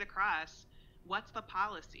trying to get across? What's the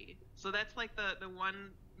policy? So that's the one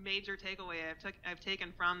major takeaway I've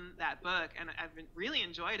taken from that book, and I've really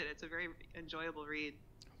enjoyed it. It's a very enjoyable read.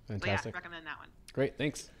 Fantastic. So yeah, recommend that one. Great,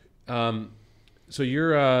 thanks. So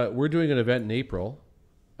we're doing an event in April,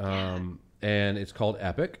 and it's called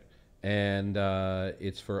Epic, and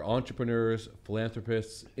it's for entrepreneurs,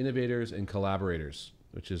 philanthropists, innovators, and collaborators,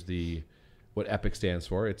 which is what Epic stands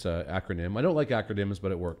for. It's an acronym. I don't like acronyms,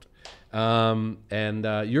 but it worked.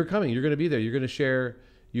 And you're coming. You're going to be there. You're going to share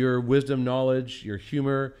your wisdom, knowledge, your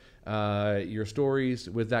humor, your stories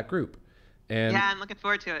with that group. And yeah, I'm looking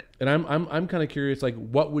forward to it. And I'm kind of curious, like,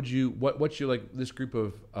 what's your, like, this group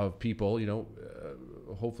of people, you know,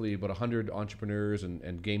 hopefully about 100 entrepreneurs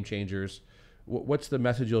and game changers. What's the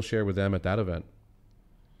message you'll share with them at that event?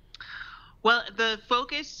 Well, the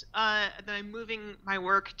focus that I'm moving my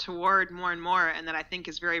work toward more and more, and that I think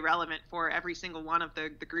is very relevant for every single one of the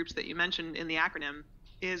groups that you mentioned in the acronym,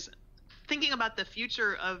 is thinking about the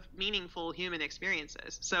future of meaningful human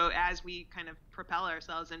experiences. So as we kind of propel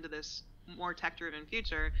ourselves into this more tech-driven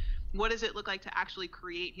future, what does it look like to actually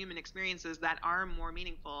create human experiences that are more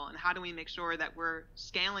meaningful, and how do we make sure that we're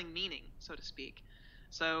scaling meaning, so to speak?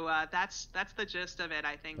 So that's the gist of it,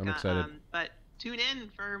 I think. I'm excited. But tune in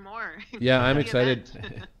for more. Yeah, I'm excited.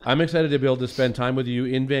 I'm excited to be able to spend time with you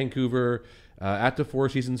in Vancouver at the Four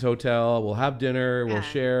Seasons Hotel. We'll have dinner. We'll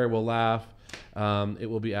share. We'll laugh. It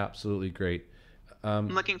will be absolutely great. I'm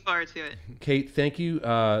looking forward to it. Kate, thank you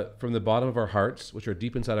from the bottom of our hearts, which are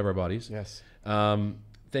deep inside of our bodies. Yes.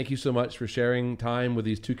 Thank you so much for sharing time with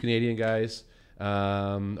these two Canadian guys.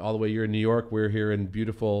 All the way, you're in New York. We're here in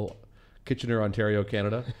beautiful Kitchener, Ontario,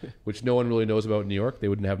 Canada, which no one really knows about New York. They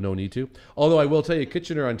wouldn't have no need to. Although I will tell you,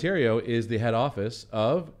 Kitchener, Ontario is the head office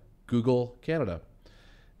of Google Canada.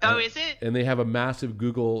 Oh, is it? And they have a massive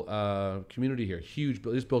Google community here. Huge.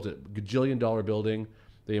 They just built a gajillion-dollar building.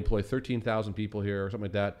 They employ 13,000 people here or something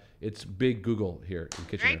like that. It's big Google here in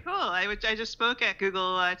Kitchener. Very cool. I just spoke at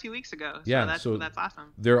Google 2 weeks ago. So Yeah, that's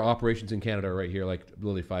awesome. Their operations in Canada are right here, like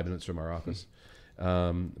literally 5 minutes from our office.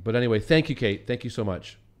 But anyway, thank you, Kate. Thank you so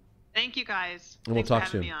much. Thank you, guys. And we'll Thanks talk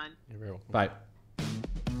for having soon. me on. Bye.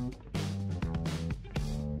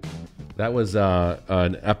 That was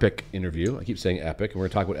an epic interview. I keep saying epic, and we're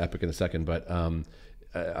going to talk about epic in a second. But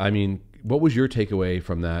I mean, what was your takeaway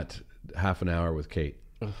from that half an hour with Kate?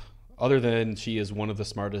 Other than she is one of the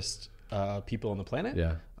smartest people on the planet.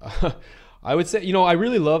 Yeah. I would say, you know, I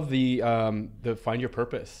really love the Find Your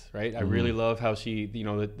Purpose, right? I really love how she, you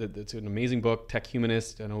know, it's an amazing book, Tech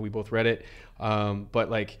Humanist. I know we both read it. But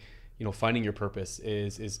like, you know, finding your purpose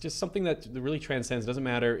is just something that really transcends. It doesn't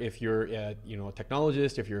matter if you're, you know, a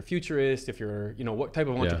technologist, if you're a futurist, if you're, you know, what type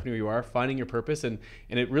of entrepreneur you are, finding your purpose. And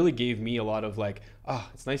it really gave me a lot of like,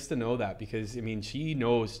 it's nice to know that, because, I mean, she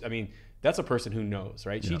knows, I mean, that's a person who knows,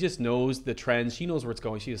 right? She just knows the trends. She knows where it's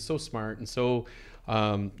going. She is so smart and so,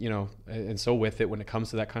 you know, and so with it when it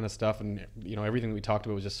comes to that kind of stuff. And, you know, everything we talked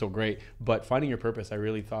about was just so great. But finding your purpose, I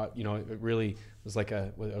really thought, you know, it really was like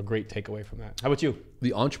a great takeaway from that. How about you?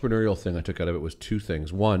 The entrepreneurial thing I took out of it was two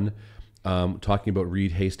things. One, talking about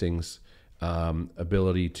Reed Hastings'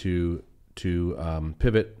 ability to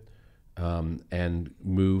pivot and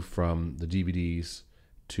move from the DVDs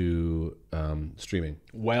to streaming.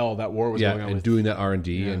 Well, that war was going on. And doing that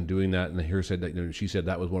R&D and doing that. And here said that, you know, she said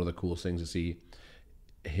that was one of the coolest things to see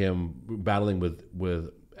him battling with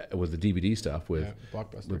the DVD stuff with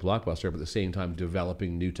Blockbuster, but at the same time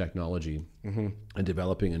developing new technology and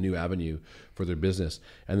developing a new avenue for their business.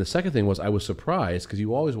 And the second thing was, I was surprised, because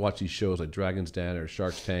you always watch these shows like Dragon's Den or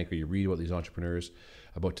Shark's Tank, or you read about these entrepreneurs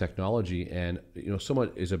about technology, and, you know,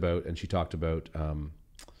 somewhat is about, and she talked about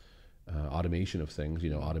automation of things, you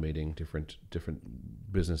know, automating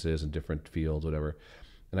different businesses and different fields, whatever.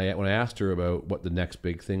 And when I asked her about what the next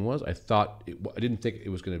big thing was, I didn't think it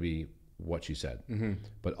was going to be what she said,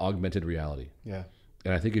 but augmented reality. Yeah.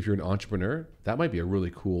 And I think if you're an entrepreneur, that might be a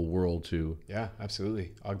really cool world to. Yeah,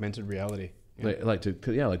 absolutely. Augmented reality. Yeah. Like to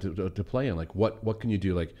play in. Like what can you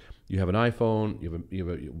do? Like, you have an iPhone, you have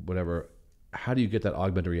a whatever. How do you get that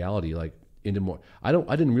augmented reality like into more? I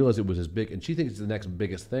didn't realize it was as big, and she thinks it's the next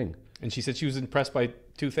biggest thing. And she said she was impressed by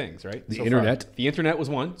two things, right? The internet. The internet was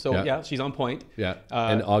one. So yeah, she's on point. Yeah.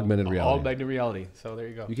 And augmented reality. Augmented reality. So there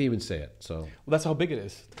you go. You can't even say it. So. Well, that's how big it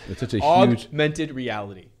is. It's such a huge. Augmented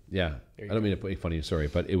reality. Yeah. I don't mean to be funny, sorry,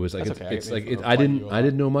 but it was like I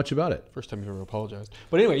didn't know much about it. First time you've ever apologized.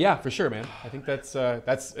 But anyway, yeah, for sure, man. I think it's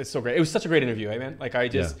so great. It was such a great interview, man. Like I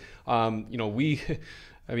just you know, we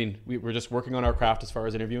were just working on our craft as far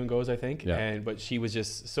as interviewing goes, I think. Yeah. But she was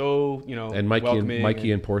just so, you know, and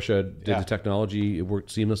Mikey and Portia did the technology. It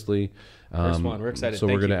worked seamlessly. First one. We're excited. So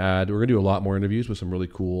we're going to do a lot more interviews with some really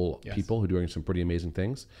cool people who are doing some pretty amazing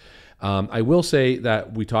things. I will say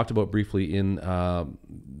that we talked about briefly in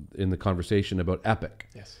the conversation about Epic.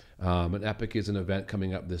 Yes. And Epic is an event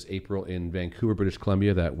coming up this April in Vancouver, British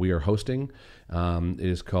Columbia, that we are hosting.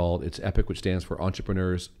 It's Epic, which stands for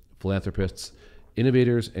Entrepreneurs, Philanthropists,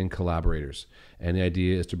 Innovators, and Collaborators. And the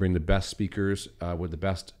idea is to bring the best speakers with the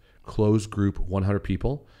best closed group, 100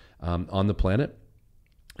 people on the planet.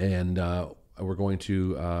 And we're going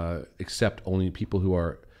to accept only people who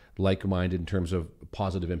are like-minded in terms of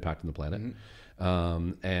positive impact on the planet.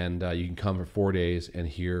 And you can come for 4 days and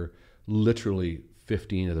hear literally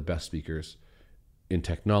 15 of the best speakers in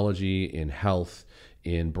technology, in health,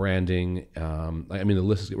 in branding. I mean, the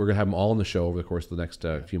list is, we're going to have them all on the show over the course of the next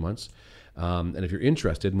few months. And if you're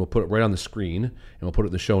interested, and we'll put it right on the screen, and we'll put it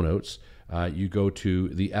in the show notes, you go to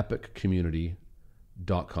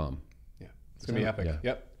theepiccommunity.com. Yeah, it's going to be epic. Yeah.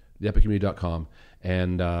 Yep. Theepiccommunity.com,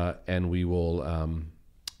 and we will.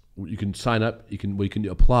 You can sign up. We can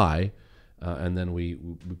apply, and then we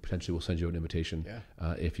potentially will send you an invitation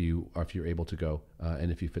if you're able to go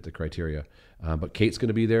and if you fit the criteria. But Kate's going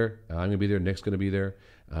to be there. I'm going to be there. Nick's going to be there,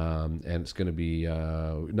 and it's going to be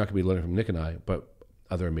not going to be learning from Nick and I, but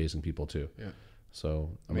other amazing people too. Yeah.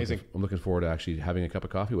 So I'm looking forward to actually having a cup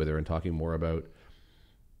of coffee with her and talking more about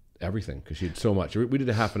everything, because she had so much. We did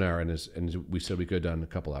a half an hour, and we said we could have done a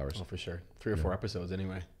couple hours. Oh, for sure. 3 or 4 episodes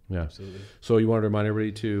anyway. Yeah, absolutely. So you wanted to remind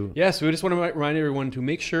everybody to? Yes, we just want to remind everyone to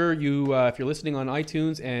make sure you, if you're listening on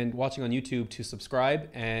iTunes and watching on YouTube, to subscribe.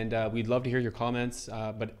 And we'd love to hear your comments.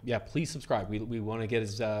 But yeah, please subscribe. We want to get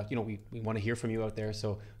as we want to hear from you out there.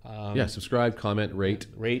 So subscribe, comment, rate,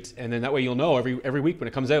 and then that way you'll know every week when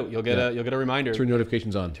it comes out. You'll get a reminder. Turn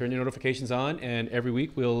notifications on. Turn your notifications on, and every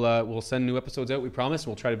week we'll send new episodes out. We promise.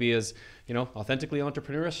 We'll try to be as authentically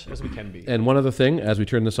entrepreneurish as we can be. And one other thing, as we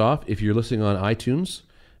turn this off, if you're listening on iTunes,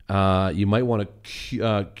 you might want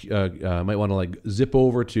to like zip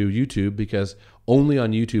over to YouTube, because only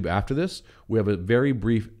on YouTube after this we have a very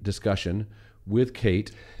brief discussion with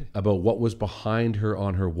Kate about what was behind her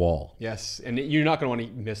on her wall. Yes, and you're not going to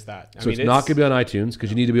want to miss that. It's not going to be on iTunes, because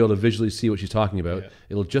you need to be able to visually see what she's talking about. Yeah.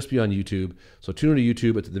 It'll just be on YouTube. So tune into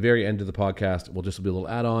YouTube. At the very end of the podcast, we'll just be a little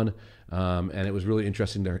add-on. And it was really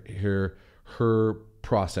interesting to hear her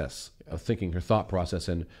process of thinking, her thought process,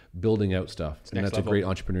 and building out stuff. And that's level. A great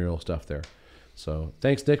entrepreneurial stuff there. So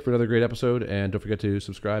thanks, Nick, for another great episode. And don't forget to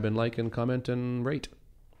subscribe and like and comment and rate.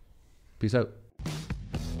 Peace out.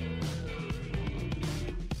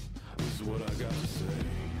 This is what I got to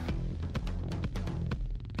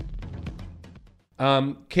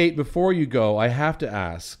say. Kate, before you go, I have to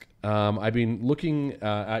ask. I've been looking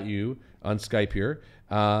at you on Skype here,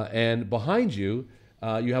 and behind you,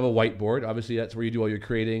 you have a whiteboard. Obviously, that's where you do all your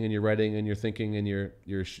creating and your writing and your thinking and your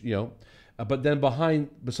but then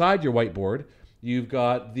beside your whiteboard, you've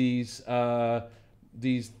got these look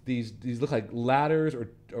like ladders or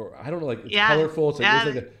I don't know, like it's colorful. It's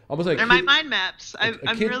like almost like they're my mind maps.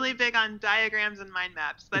 I'm really big on diagrams and mind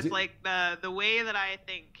maps. That's like the way that I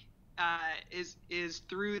think is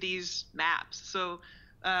through these maps. So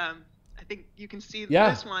I think you can see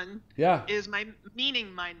this one is my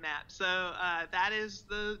meaning mind map. So that is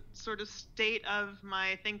the sort of state of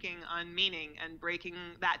my thinking on meaning and breaking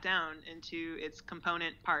that down into its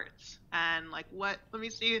component parts. And let me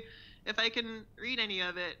see if I can read any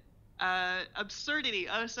of it. Absurdity.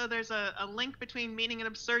 Oh, so there's a link between meaning and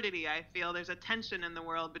absurdity. I feel there's a tension in the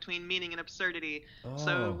world between meaning and absurdity. Oh.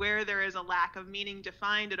 So where there is a lack of meaning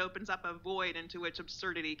defined, it opens up a void into which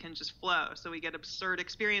absurdity can just flow. So we get absurd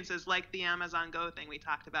experiences like the Amazon Go thing we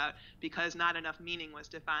talked about, because not enough meaning was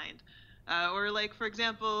defined. Or for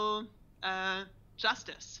example,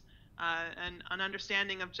 justice. And an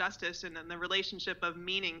understanding of justice and the relationship of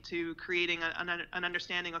meaning to creating an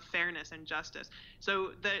understanding of fairness and justice.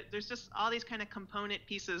 So there's just all these kind of component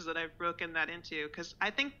pieces that I've broken that into, because I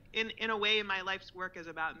think in a way my life's work is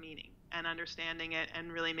about meaning and understanding it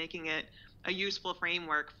and really making it a useful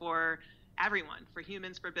framework for everyone, for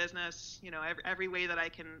humans, for business, every way that I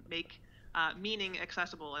can make meaning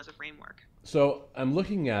accessible as a framework. So I'm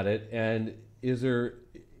looking at it, and is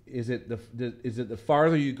it the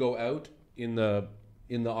farther you go out in the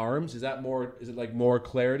arms? Is it like more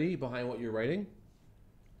clarity behind what you're writing?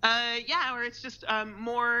 Or it's just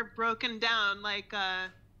more broken down, like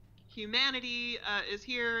humanity is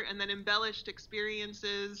here, and then embellished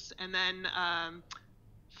experiences, and then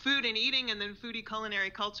food and eating, and then foodie culinary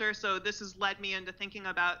culture. So this has led me into thinking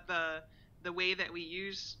about the way that we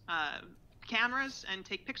use cameras and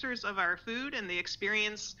take pictures of our food, and the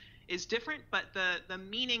experience is different, but the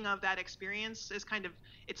meaning of that experience is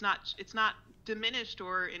it's not diminished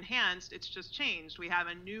or enhanced, it's just changed. We have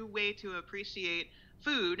a new way to appreciate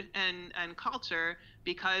food and culture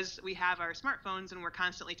because we have our smartphones and we're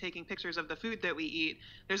constantly taking pictures of the food that we eat.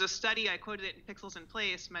 There's a study, I quoted it in Pixels in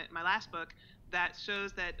Place, my last book, that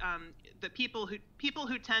shows that the people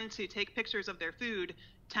who tend to take pictures of their food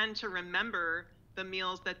tend to remember the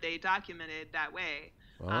meals that they documented that way.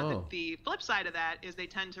 The flip side of that is they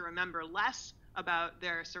tend to remember less about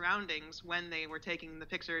their surroundings when they were taking the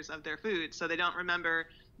pictures of their food. So they don't remember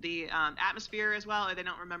the atmosphere as well, or they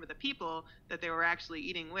don't remember the people that they were actually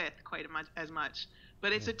eating with quite as much.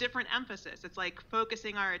 but it's a different emphasis. It's like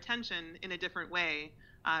focusing our attention in a different way.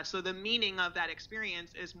 So the meaning of that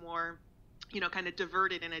experience is more, kind of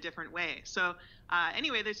diverted in a different way. So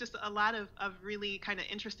anyway, there's just a lot of really kind of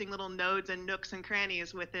interesting little nodes and nooks and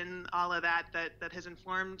crannies within all of that has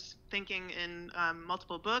informed thinking in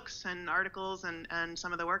multiple books and articles and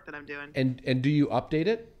some of the work that I'm doing. And do you update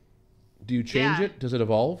it? Do you change it? Does it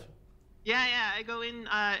evolve? Yeah. I go in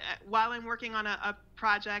while I'm working on a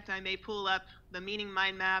project. I may pull up the meaning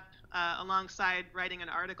mind map alongside writing an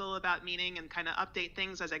article about meaning and kind of update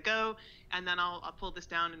things as I go. And then I'll pull this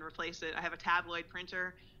down and replace it. I have a tabloid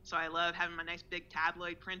printer, so I love having my nice big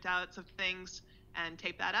tabloid printouts of things and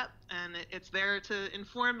tape that up. And it's there to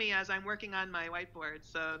inform me as I'm working on my whiteboard.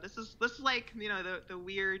 So this is like, the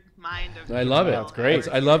weird mind of. I love it. That's great.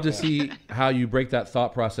 I love to see how you break that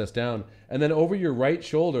thought process down. And then over your right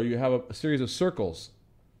shoulder, you have a series of circles.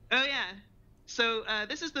 Oh, yeah. So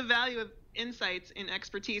this is the value of insights in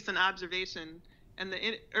expertise and observation. And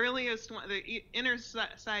the earliest one, the inner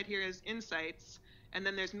side here is insights. And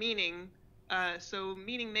then there's meaning. So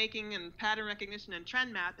meaning making and pattern recognition and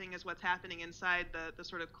trend mapping is what's happening inside the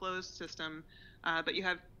sort of closed system. But you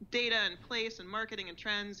have data and place and marketing and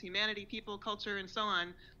trends, humanity, people, culture, and so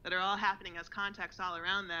on that are all happening as context all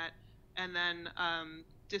around that. And then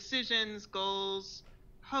decisions, goals,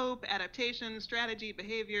 hope, adaptation, strategy,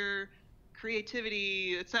 behavior,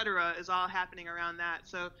 creativity, etc. is all happening around that.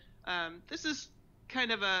 So this is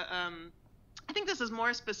kind of I think this is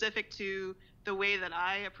more specific to the way that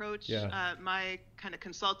I approach my kind of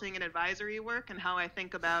consulting and advisory work, and how I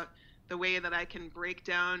think about the way that I can break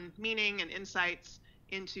down meaning and insights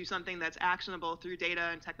into something that's actionable through data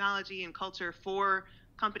and technology and culture for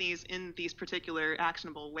companies in these particular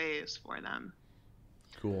actionable ways for them.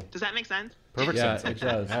 Cool. Does that make sense? Perfect sense. It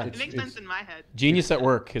does. It makes sense in my head. Genius at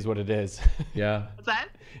work is what it is. Yeah. What's that?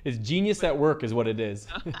 It's genius at work is what it is.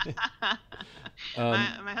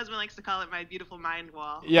 My husband likes to call it my beautiful mind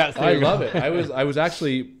wall. Yes, I love it. I was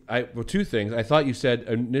actually, well, two things. I thought you said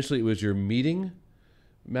initially it was your meeting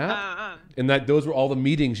map, and that those were all the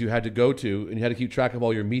meetings you had to go to, and you had to keep track of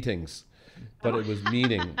all your meetings. But it was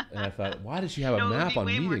meaning, and I thought, why does she have a map on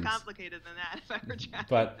meetings? It would be way more complicated than that if I were tracking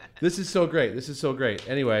But that. this is so great. This is so great.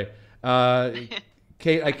 Anyway,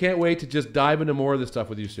 Kate, I can't wait to just dive into more of this stuff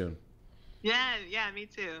with you soon. Yeah, me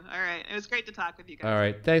too. All right. It was great to talk with you guys. All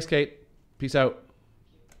right. Thanks, Kate. Peace out.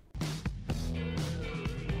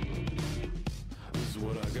 This is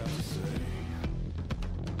what I got to say.